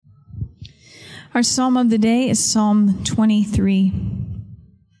Our psalm of the day is Psalm 23.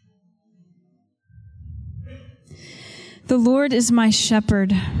 The Lord is my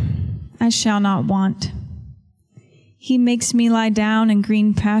shepherd, I shall not want. He makes me lie down in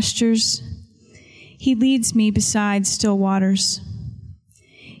green pastures. He leads me beside still waters.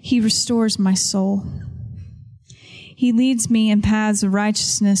 He restores my soul. He leads me in paths of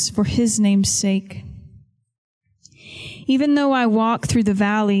righteousness for his name's sake. Even though I walk through the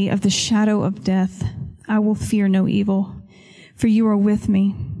valley of the shadow of death, I will fear no evil, for you are with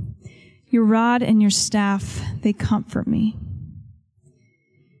me. Your rod and your staff, they comfort me.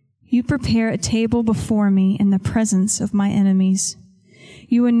 You prepare a table before me in the presence of my enemies.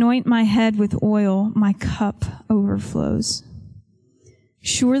 You anoint my head with oil, my cup overflows.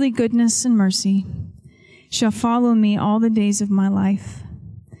 Surely goodness and mercy shall follow me all the days of my life,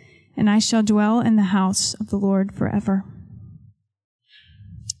 and I shall dwell in the house of the Lord forever.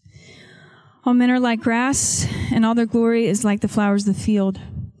 All men are like grass, and all their glory is like the flowers of the field.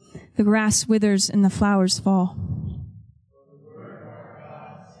 The grass withers and the flowers fall.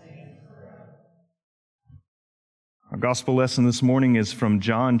 Our gospel lesson this morning is from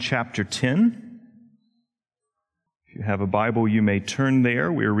John chapter 10. If you have a Bible, you may turn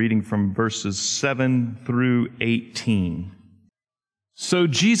there. We are reading from verses 7 through 18. So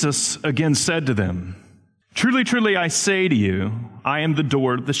Jesus again said to them, "Truly, truly, I say to you, I am the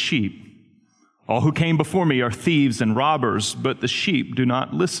door of the sheep. All who came before me are thieves and robbers, but the sheep do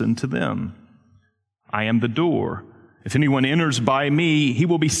not listen to them. I am the door. If anyone enters by me, he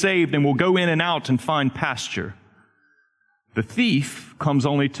will be saved and will go in and out and find pasture. The thief comes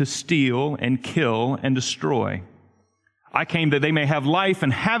only to steal and kill and destroy. I came that they may have life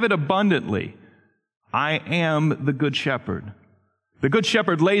and have it abundantly. I am the good shepherd. The good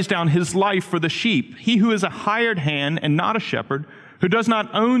shepherd lays down his life for the sheep. He who is a hired hand and not a shepherd, who does not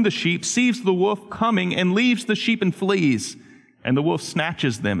own the sheep, sees the wolf coming and leaves the sheep and flees, and the wolf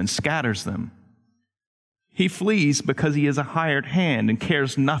snatches them and scatters them. He flees because he is a hired hand and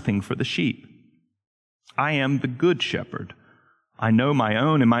cares nothing for the sheep. I am the good shepherd. I know my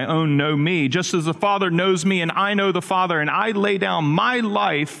own, and my own know me, just as the Father knows me, and I know the Father, and I lay down my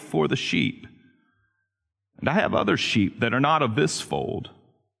life for the sheep. And I have other sheep that are not of this fold.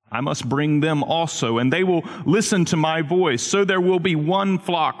 I must bring them also, and they will listen to my voice. So there will be one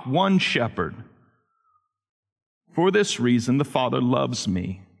flock, one shepherd. For this reason the Father loves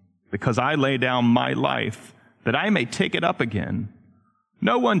me, because I lay down my life, that I may take it up again.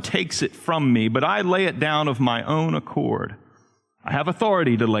 No one takes it from me, but I lay it down of my own accord. I have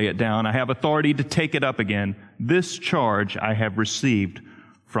authority to lay it down. I have authority to take it up again. This charge I have received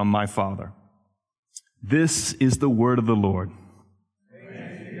from my Father." This is the word of the Lord.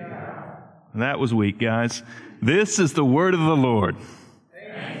 That was weak, guys. This is the word of the Lord.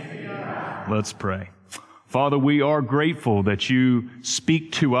 Let's pray. Father, we are grateful that you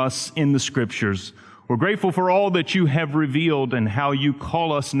speak to us in the Scriptures. We're grateful for all that you have revealed and how you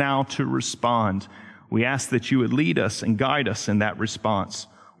call us now to respond. We ask that you would lead us and guide us in that response.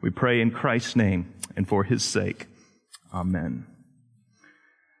 We pray in Christ's name and for his sake. Amen.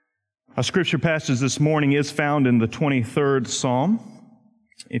 Our scripture passage this morning is found in the 23rd Psalm.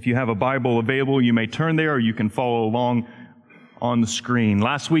 If you have a Bible available, you may turn there or you can follow along on the screen.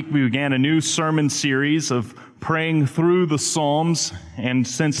 Last week we began a new sermon series of praying through the Psalms, and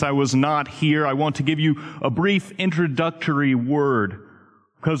since I was not here, I want to give you a brief introductory word.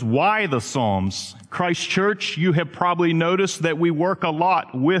 Because why the Psalms? Christ Church, you have probably noticed that we work a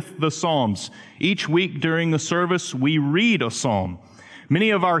lot with the Psalms. Each week during the service, we read a psalm.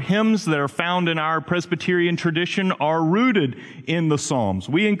 Many of our hymns that are found in our Presbyterian tradition are rooted in the Psalms.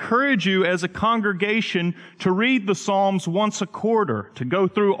 We encourage you as a congregation to read the Psalms once a quarter, to go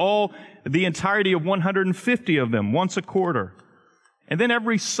through the entirety of 150 of them once a quarter. And then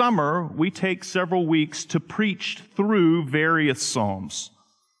every summer, we take several weeks to preach through various Psalms.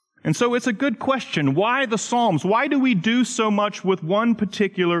 And so it's a good question. Why the Psalms? Why do we do so much with one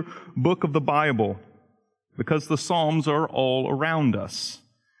particular book of the Bible? Because the Psalms are all around us.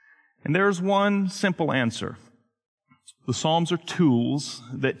 And there's one simple answer. The Psalms are tools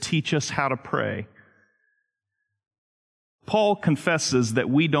that teach us how to pray. Paul confesses that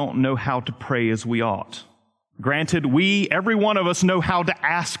we don't know how to pray as we ought. Granted, every one of us know how to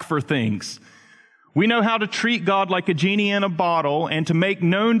ask for things. We know how to treat God like a genie in a bottle and to make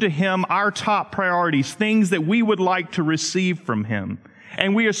known to him our top priorities, things that we would like to receive from him.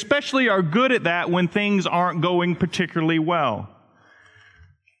 And we especially are good at that when things aren't going particularly well.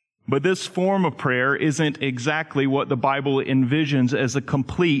 But this form of prayer isn't exactly what the Bible envisions as a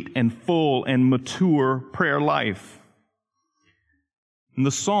complete and full and mature prayer life. And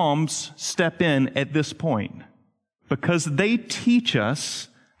the Psalms step in at this point because they teach us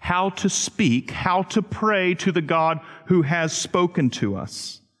how to speak, how to pray to the God who has spoken to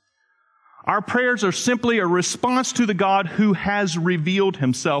us. Our prayers are simply a response to the God who has revealed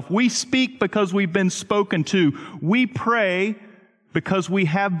himself. We speak because we've been spoken to. We pray because we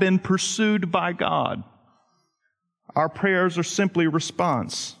have been pursued by God. Our prayers are simply a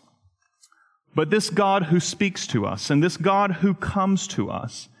response. But this God who speaks to us and this God who comes to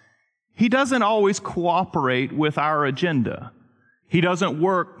us, he doesn't always cooperate with our agenda. He doesn't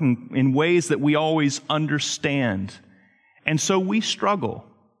work in ways that we always understand. And so we struggle.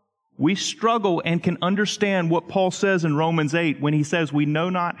 We struggle and can understand what Paul says in Romans 8 when he says we know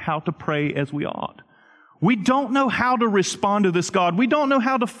not how to pray as we ought. We don't know how to respond to this God. We don't know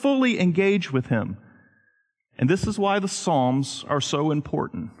how to fully engage with him. And this is why the Psalms are so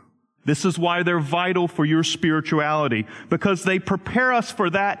important. This is why they're vital for your spirituality, because they prepare us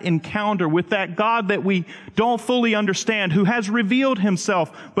for that encounter with that God that we don't fully understand, who has revealed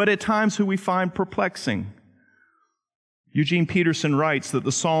himself, but at times who we find perplexing. Eugene Peterson writes that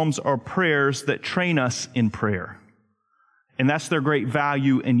the Psalms are prayers that train us in prayer. And that's their great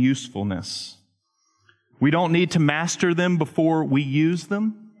value and usefulness. We don't need to master them before we use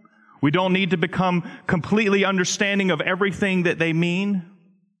them. We don't need to become completely understanding of everything that they mean.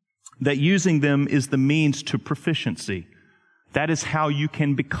 That using them is the means to proficiency. That is how you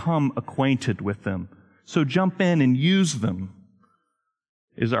can become acquainted with them. So jump in and use them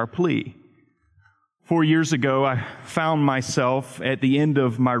is our plea. 4 years ago, I found myself at the end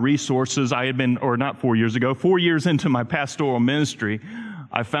of my resources. 4 years into my pastoral ministry,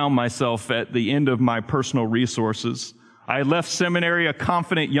 I found myself at the end of my personal resources. I had left seminary a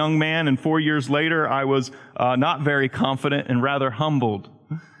confident young man, and 4 years later, I was not very confident and rather humbled.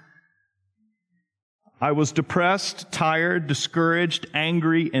 I was depressed, tired, discouraged,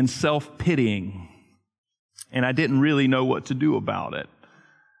 angry, and self-pitying. And I didn't really know what to do about it.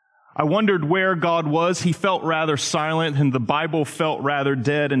 I wondered where God was. He felt rather silent, and the Bible felt rather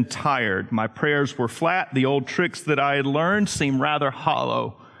dead and tired. My prayers were flat. The old tricks that I had learned seemed rather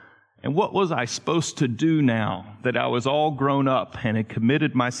hollow. And what was I supposed to do now that I was all grown up and had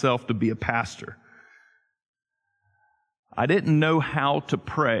committed myself to be a pastor? I didn't know how to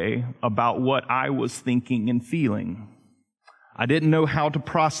pray about what I was thinking and feeling. I didn't know how to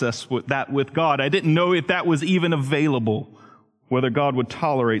process that with God. I didn't know if that was even available, whether God would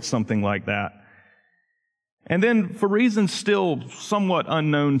tolerate something like that. And then, for reasons still somewhat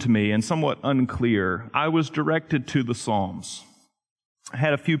unknown to me and somewhat unclear, I was directed to the Psalms. I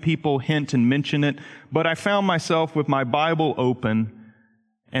had a few people hint and mention it, but I found myself with my Bible open,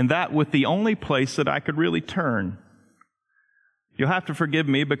 and that with the only place that I could really turn. You'll have to forgive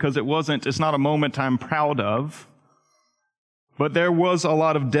me because it's not a moment I'm proud of, but there was a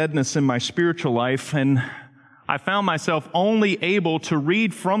lot of deadness in my spiritual life, and I found myself only able to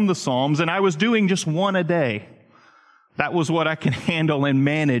read from the Psalms, and I was doing just one a day. That was what I could handle and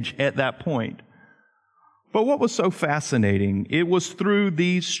manage at that point. But what was so fascinating, it was through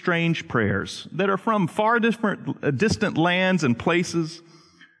these strange prayers that are from far distant lands and places.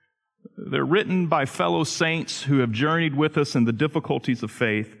 They're written by fellow saints who have journeyed with us in the difficulties of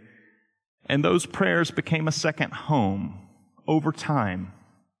faith. And those prayers became a second home over time.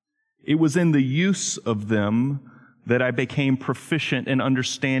 It was in the use of them that I became proficient in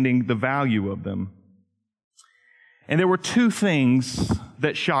understanding the value of them. And there were two things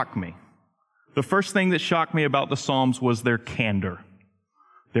that shocked me. The first thing that shocked me about the Psalms was their candor.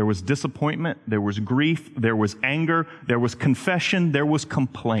 There was disappointment, there was grief, there was anger, there was confession, there was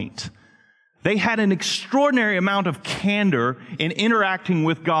complaint. They had an extraordinary amount of candor in interacting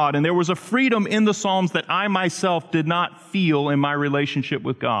with God, and there was a freedom in the Psalms that I myself did not feel in my relationship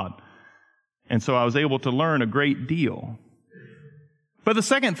with God. And so I was able to learn a great deal. But the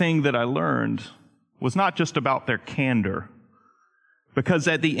second thing that I learned was not just about their candor, because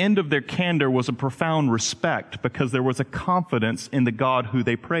at the end of their candor was a profound respect, because there was a confidence in the God who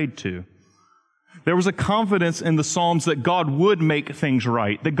they prayed to. There was a confidence in the Psalms that God would make things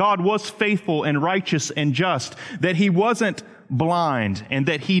right, that God was faithful and righteous and just, that He wasn't blind, and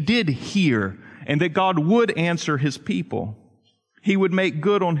that He did hear, and that God would answer His people. He would make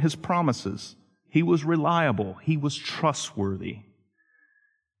good on His promises. He was reliable. He was trustworthy.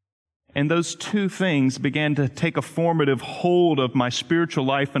 And those two things began to take a formative hold of my spiritual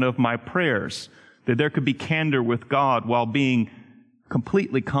life and of my prayers, that there could be candor with God while being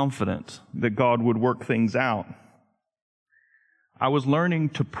completely confident that God would work things out. I was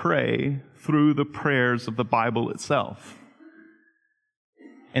learning to pray through the prayers of the Bible itself.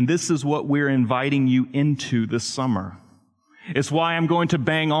 And this is what we're inviting you into this summer. It's why I'm going to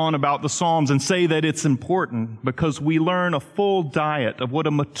bang on about the Psalms and say that it's important, because we learn a full diet of what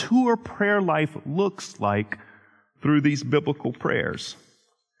a mature prayer life looks like through these biblical prayers.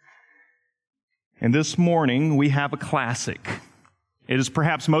 And this morning, we have a classic. It is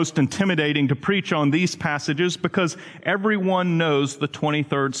perhaps most intimidating to preach on these passages because everyone knows the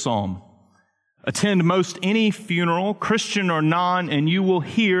 23rd Psalm. Attend most any funeral, Christian or non, and you will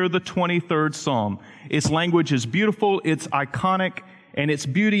hear the 23rd Psalm. Its language is beautiful, it's iconic, and its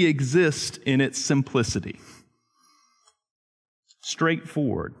beauty exists in its simplicity.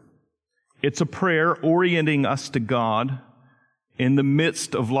 Straightforward. It's a prayer orienting us to God in the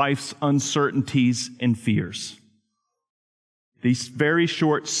midst of life's uncertainties and fears. These very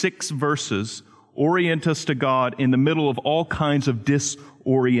short 6 verses orient us to God in the middle of all kinds of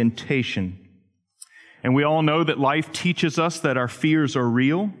disorientation. And we all know that life teaches us that our fears are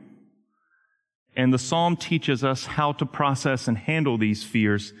real, and the Psalm teaches us how to process and handle these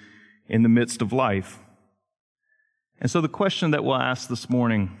fears in the midst of life. And so the question that we'll ask this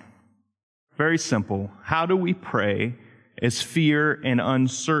morning, very simple: how do we pray as fear and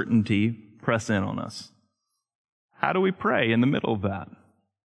uncertainty press in on us? How do we pray in the middle of that?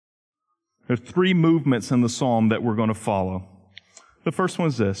 There are 3 movements in the Psalm that we're going to follow. The first one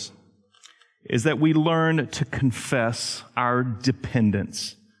is this, is that we learn to confess our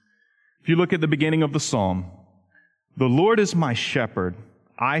dependence. If you look at the beginning of the Psalm, the Lord is my shepherd,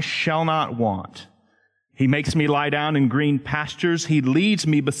 I shall not want. He makes me lie down in green pastures. He leads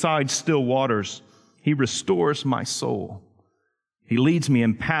me beside still waters. He restores my soul. He leads me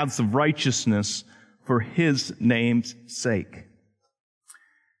in paths of righteousness for His name's sake.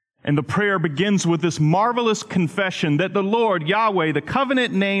 And the prayer begins with this marvelous confession that the Lord, Yahweh, the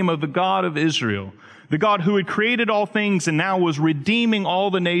covenant name of the God of Israel, the God who had created all things and now was redeeming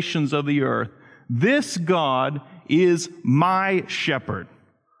all the nations of the earth, this God is my shepherd.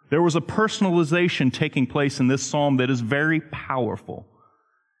 There was a personalization taking place in this psalm that is very powerful.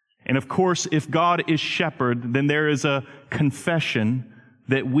 And of course, if God is shepherd, then there is a confession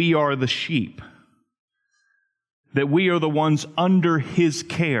that we are the sheep, that we are the ones under His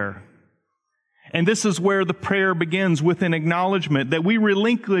care. And this is where the prayer begins, with an acknowledgement that we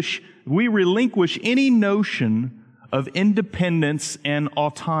relinquish any notion of independence and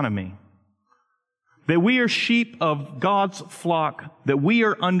autonomy. That we are sheep of God's flock, that we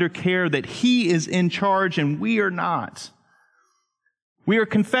are under care, that He is in charge and we are not. We are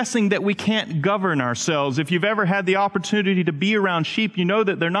confessing that we can't govern ourselves. If you've ever had the opportunity to be around sheep, you know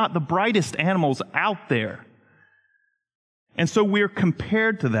that they're not the brightest animals out there. And so we're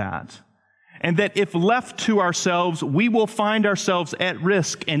compared to that. And that if left to ourselves, we will find ourselves at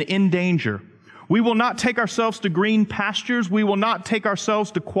risk and in danger. We will not take ourselves to green pastures. We will not take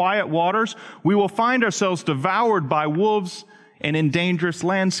ourselves to quiet waters. We will find ourselves devoured by wolves and in dangerous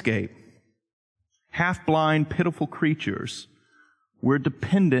landscape. Half-blind, pitiful creatures. We're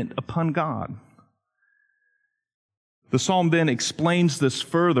dependent upon God. The psalm then explains this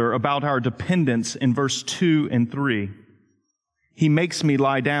further about our dependence in verse 2 and 3. He makes me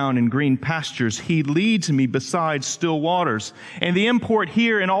lie down in green pastures. He leads me beside still waters. And the import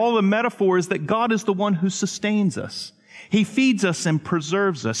here in all the metaphor is that God is the one who sustains us. He feeds us and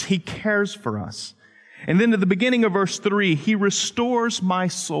preserves us. He cares for us. And then at the beginning of verse 3, He restores my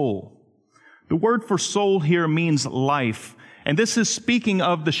soul. The word for soul here means life. And this is speaking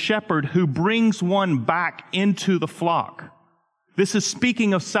of the shepherd who brings one back into the flock. This is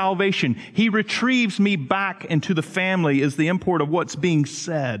speaking of salvation. He retrieves me back into the family is the import of what's being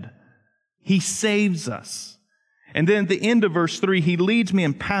said. He saves us. And then at the end of verse 3, He leads me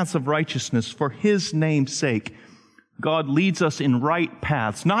in paths of righteousness for His name's sake. God leads us in right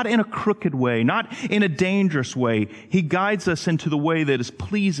paths, not in a crooked way, not in a dangerous way. He guides us into the way that is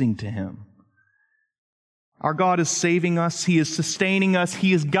pleasing to Him. Our God is saving us. He is sustaining us.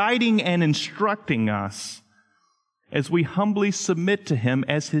 He is guiding and instructing us as we humbly submit to Him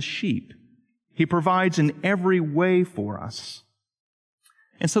as His sheep. He provides in every way for us.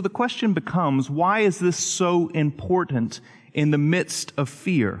 And so the question becomes, why is this so important in the midst of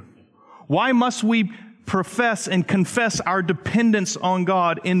fear? Why must we profess and confess our dependence on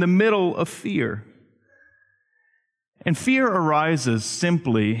God in the middle of fear? And fear arises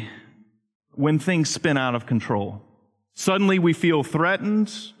simply when things spin out of control. Suddenly we feel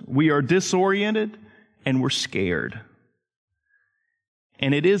threatened, we are disoriented, and we're scared.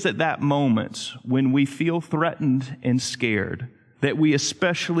 And it is at that moment when we feel threatened and scared that we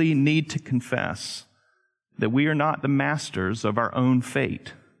especially need to confess that we are not the masters of our own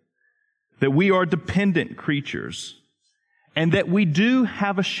fate, that we are dependent creatures, and that we do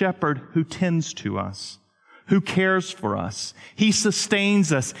have a shepherd who tends to us, who cares for us. He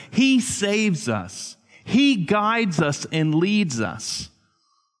sustains us. He saves us. He guides us and leads us.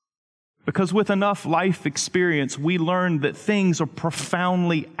 Because with enough life experience, we learn that things are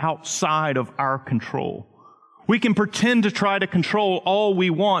profoundly outside of our control. We can pretend to try to control all we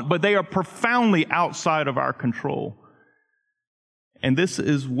want, but they are profoundly outside of our control. And this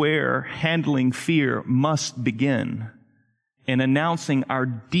is where handling fear must begin, in announcing our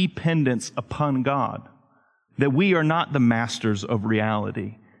dependence upon God, that we are not the masters of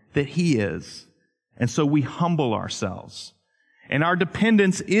reality, that He is. And so we humble ourselves. And our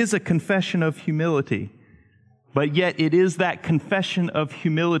dependence is a confession of humility. But yet it is that confession of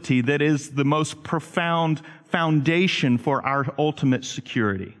humility that is the most profound foundation for our ultimate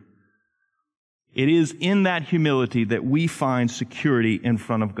security. It is in that humility that we find security in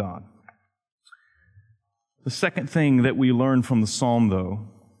front of God. The second thing that we learn from the psalm, though,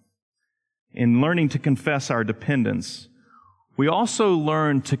 in learning to confess our dependence, we also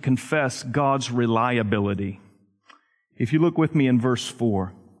learn to confess God's reliability. If you look with me in verse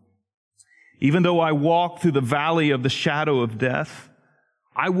 4, even though I walk through the valley of the shadow of death,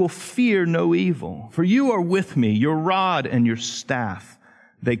 I will fear no evil, for you are with me, your rod and your staff,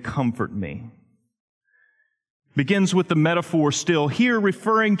 they comfort me. Begins with the metaphor still, here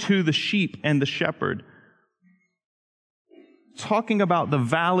referring to the sheep and the shepherd, talking about the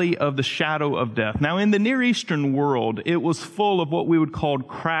valley of the shadow of death. Now, in the Near Eastern world, it was full of what we would call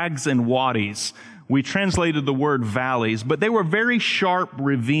crags and wadis. We translated the word valleys, but they were very sharp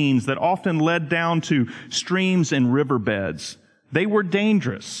ravines that often led down to streams and riverbeds. They were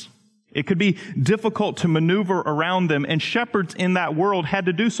dangerous. It could be difficult to maneuver around them, and shepherds in that world had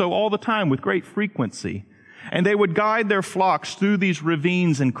to do so all the time with great frequency. And they would guide their flocks through these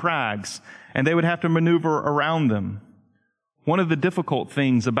ravines and crags, and they would have to maneuver around them. One of the difficult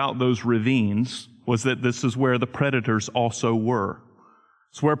things about those ravines was that this is where the predators also were.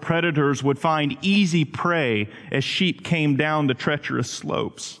 It's where predators would find easy prey as sheep came down the treacherous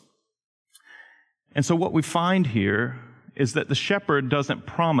slopes. And so what we find here is that the shepherd doesn't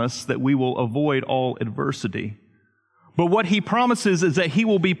promise that we will avoid all adversity. But what he promises is that he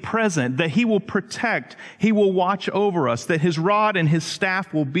will be present, that he will protect, he will watch over us, that his rod and his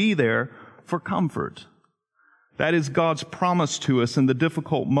staff will be there for comfort. That is God's promise to us in the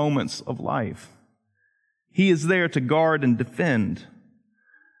difficult moments of life. He is there to guard and defend.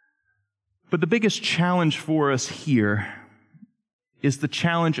 But the biggest challenge for us here is the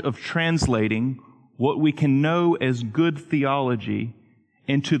challenge of translating what we can know as good theology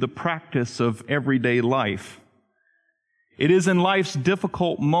into the practice of everyday life. It is in life's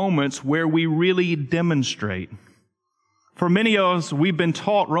difficult moments where we really demonstrate. For many of us, we've been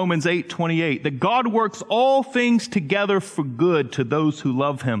taught Romans 8:28, that God works all things together for good to those who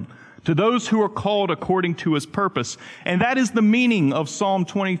love Him, to those who are called according to His purpose. And that is the meaning of Psalm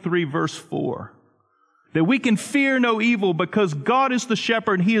 23, verse 4. That we can fear no evil because God is the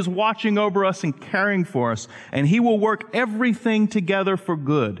shepherd. He is watching over us and caring for us. And He will work everything together for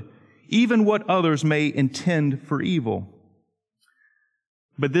good, even what others may intend for evil.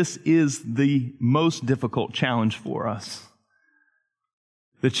 But this is the most difficult challenge for us.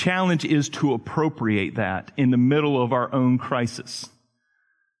 The challenge is to appropriate that in the middle of our own crisis.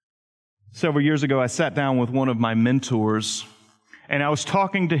 Several years ago, I sat down with one of my mentors, and I was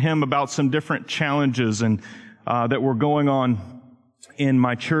talking to him about some different challenges and that were going on in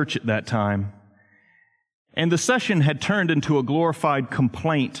my church at that time. And the session had turned into a glorified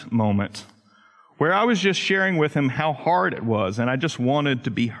complaint moment, where I was just sharing with him how hard it was, and I just wanted to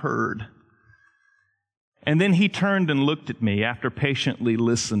be heard. And then he turned and looked at me after patiently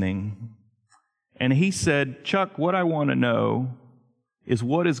listening, and he said, "Chuck, what I want to know is,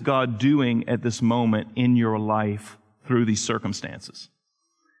 what is God doing at this moment in your life through these circumstances?"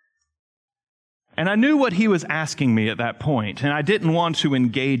 And I knew what he was asking me at that point, and I didn't want to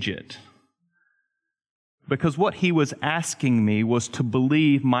engage it. Because what he was asking me was to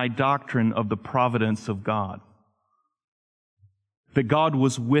believe my doctrine of the providence of God. That God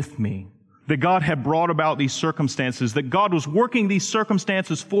was with me. That God had brought about these circumstances. That God was working these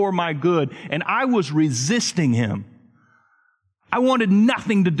circumstances for my good. And I was resisting Him. I wanted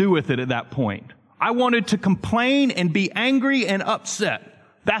nothing to do with it at that point. I wanted to complain and be angry and upset.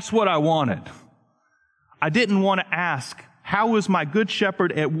 That's what I wanted. I didn't want to ask, how is my good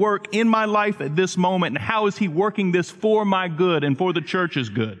shepherd at work in my life at this moment, and how is He working this for my good and for the church's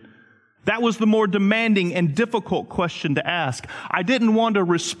good? That was the more demanding and difficult question to ask. I didn't want to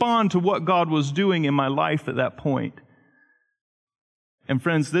respond to what God was doing in my life at that point. And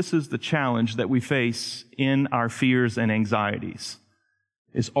friends, this is the challenge that we face in our fears and anxieties,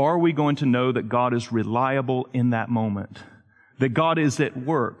 is, are we going to know that God is reliable in that moment? That God is at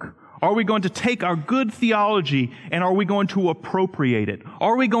work? Are we going to take our good theology and are we going to appropriate it?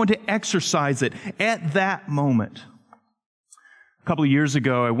 Are we going to exercise it at that moment? A couple of years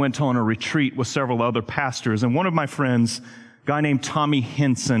ago, I went on a retreat with several other pastors, and one of my friends, a guy named Tommy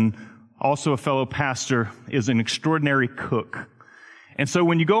Henson, also a fellow pastor, is an extraordinary cook. And so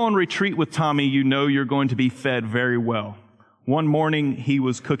when you go on retreat with Tommy, you know you're going to be fed very well. One morning, he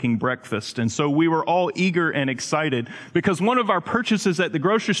was cooking breakfast, and so we were all eager and excited because one of our purchases at the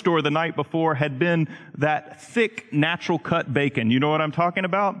grocery store the night before had been that thick, natural-cut bacon. You know what I'm talking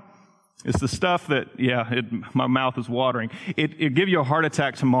about? It's the stuff that, my mouth is watering. It'll give you a heart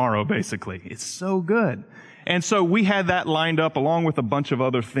attack tomorrow, basically. It's so good. And so we had that lined up along with a bunch of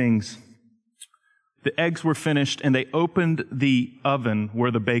other things. The eggs were finished, and they opened the oven where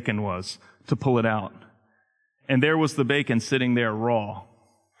the bacon was to pull it out. And there was the bacon sitting there raw.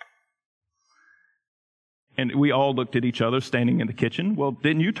 And we all looked at each other standing in the kitchen. Well,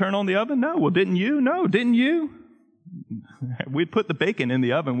 didn't you turn on the oven? No. Well, didn't you? No. Didn't you? We'd put the bacon in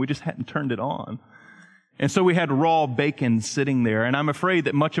the oven. We just hadn't turned it on. And so we had raw bacon sitting there. And I'm afraid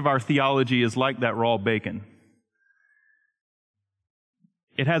that much of our theology is like that raw bacon.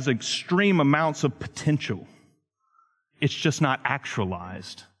 It has extreme amounts of potential. It's just not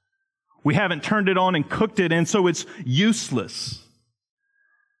actualized. We haven't turned it on and cooked it, and so it's useless.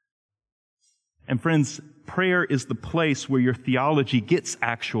 And friends, prayer is the place where your theology gets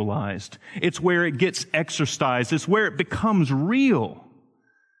actualized. It's where it gets exercised. It's where it becomes real.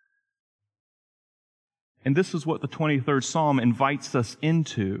 And this is what the 23rd Psalm invites us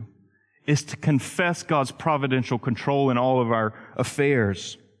into, is to confess God's providential control in all of our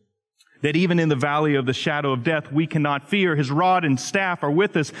affairs. That even in the valley of the shadow of death, we cannot fear. His rod and staff are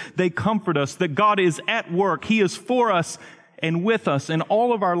with us. They comfort us. That God is at work. He is for us and with us in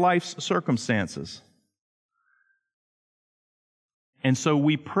all of our life's circumstances. And so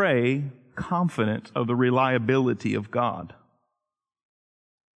we pray confident of the reliability of God.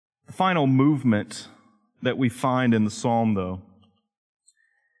 The final movement that we find in the psalm, though,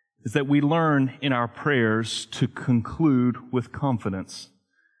 is that we learn in our prayers to conclude with confidence.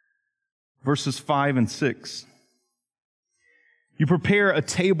 Verses 5 and 6. You prepare a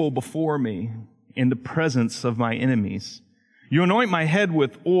table before me in the presence of my enemies. You anoint my head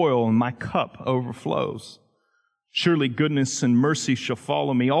with oil, and my cup overflows. Surely goodness and mercy shall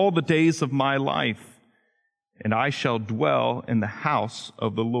follow me all the days of my life, and I shall dwell in the house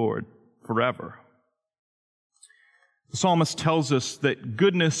of the Lord forever. The psalmist tells us that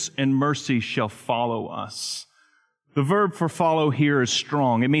goodness and mercy shall follow us. The verb for follow here is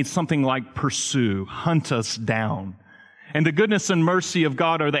strong. It means something like pursue, hunt us down. And the goodness and mercy of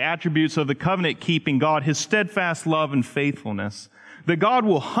God are the attributes of the covenant-keeping God, His steadfast love and faithfulness. That God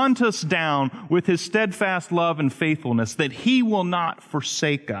will hunt us down with His steadfast love and faithfulness, that He will not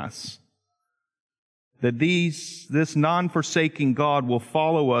forsake us. That this non-forsaking God will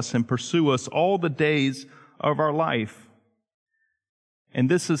follow us and pursue us all the days of our life. And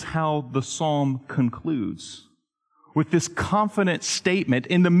this is how the psalm concludes, with this confident statement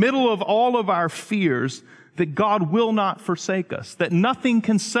in the middle of all of our fears that God will not forsake us, that nothing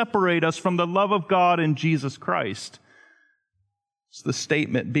can separate us from the love of God in Jesus Christ. It's the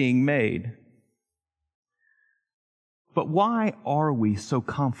statement being made. But why are we so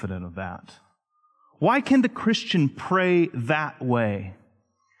confident of that? Why can the Christian pray that way?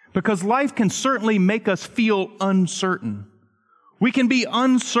 Because life can certainly make us feel uncertain. We can be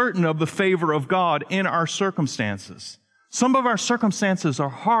uncertain of the favor of God in our circumstances. Some of our circumstances are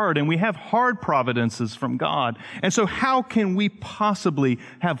hard, and we have hard providences from God. And so how can we possibly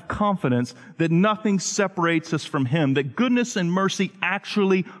have confidence that nothing separates us from Him, that goodness and mercy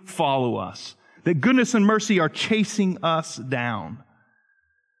actually follow us, that goodness and mercy are chasing us down?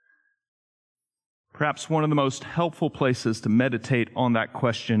 Perhaps one of the most helpful places to meditate on that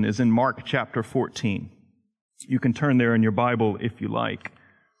question is in Mark chapter 14. You can turn there in your Bible if you like.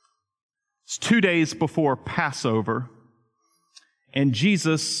 It's 2 days before Passover, and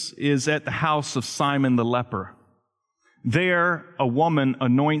Jesus is at the house of Simon the leper. There, a woman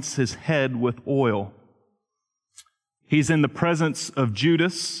anoints his head with oil. He's in the presence of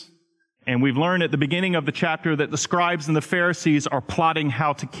Judas, and we've learned at the beginning of the chapter that the scribes and the Pharisees are plotting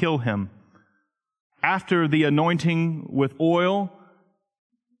how to kill him. After the anointing with oil,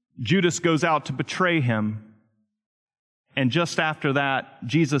 Judas goes out to betray him. And just after that,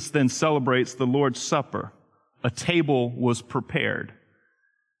 Jesus then celebrates the Lord's Supper. A table was prepared.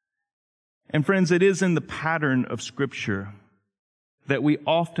 And friends, it is in the pattern of Scripture that we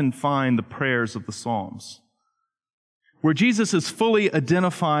often find the prayers of the Psalms. where Jesus is fully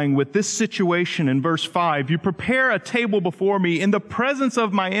identifying with this situation in verse 5. You prepare a table before me in the presence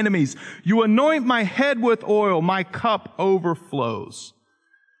of my enemies. You anoint my head with oil. My cup overflows.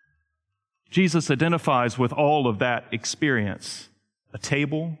 Jesus identifies with all of that experience. A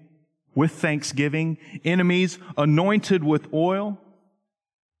table with thanksgiving, enemies anointed with oil.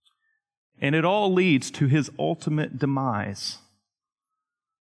 And it all leads to his ultimate demise.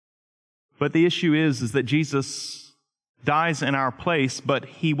 But the issue is that Jesus dies in our place, but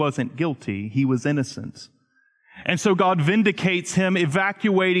he wasn't guilty. He was innocent. And so God vindicates him,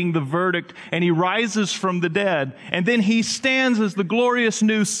 evacuating the verdict, and he rises from the dead. And then he stands as the glorious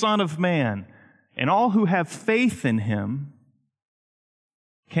new Son of Man. And all who have faith in him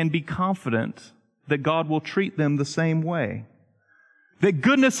can be confident that God will treat them the same way. That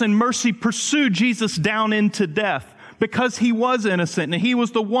goodness and mercy pursued Jesus down into death because he was innocent and he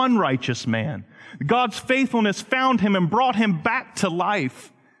was the one righteous man. God's faithfulness found him and brought him back to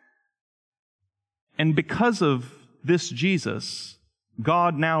life. And because of this Jesus,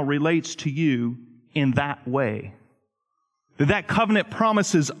 God now relates to you in that way. That covenant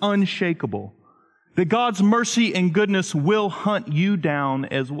promise is unshakable. That God's mercy and goodness will hunt you down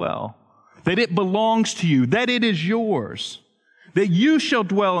as well. That it belongs to you. That it is yours. That you shall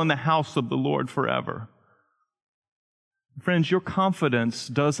dwell in the house of the Lord forever. Friends, your confidence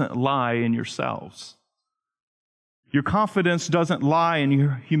doesn't lie in yourselves. Your confidence doesn't lie in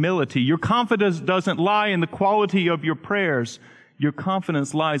your humility. Your confidence doesn't lie in the quality of your prayers. Your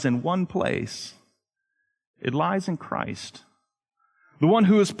confidence lies in one place. It lies in Christ, the one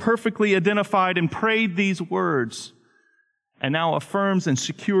who is perfectly identified and prayed these words and now affirms and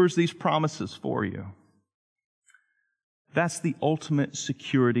secures these promises for you. That's the ultimate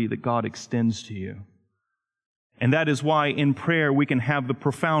security that God extends to you. And that is why in prayer we can have the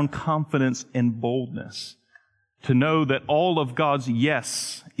profound confidence and boldness to know that all of God's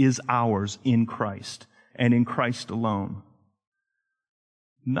yes is ours in Christ and in Christ alone.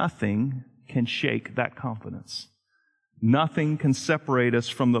 Nothing can shake that confidence. Nothing can separate us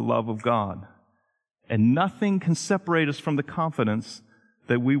from the love of God. And nothing can separate us from the confidence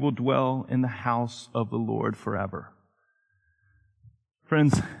that we will dwell in the house of the Lord forever.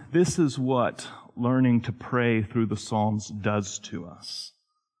 Friends, this is what learning to pray through the Psalms does to us.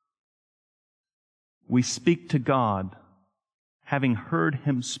 We speak to God, having heard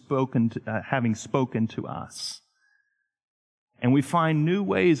him having spoken to us. And we find new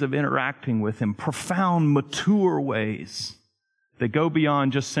ways of interacting with him, profound, mature ways that go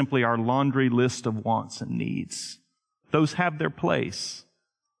beyond just simply our laundry list of wants and needs. Those have their place,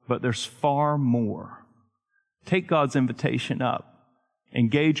 but there's far more. Take God's invitation up.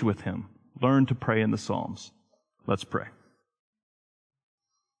 Engage with him. Learn to pray in the Psalms. Let's pray.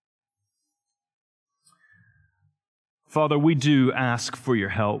 Father, we do ask for your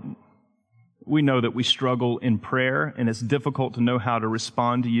help. We know that we struggle in prayer, and it's difficult to know how to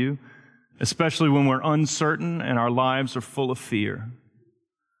respond to you, especially when we're uncertain and our lives are full of fear.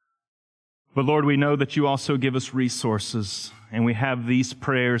 But Lord, we know that you also give us resources, and we have these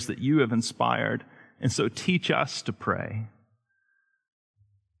prayers that you have inspired, and so teach us to pray.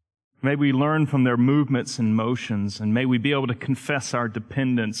 May we learn from their movements and motions, and may we be able to confess our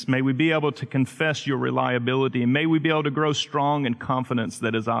dependence. May we be able to confess your reliability, and may we be able to grow strong in confidence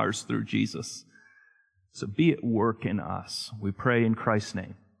that is ours through Jesus. So be at work in us. We pray in Christ's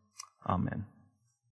name. Amen.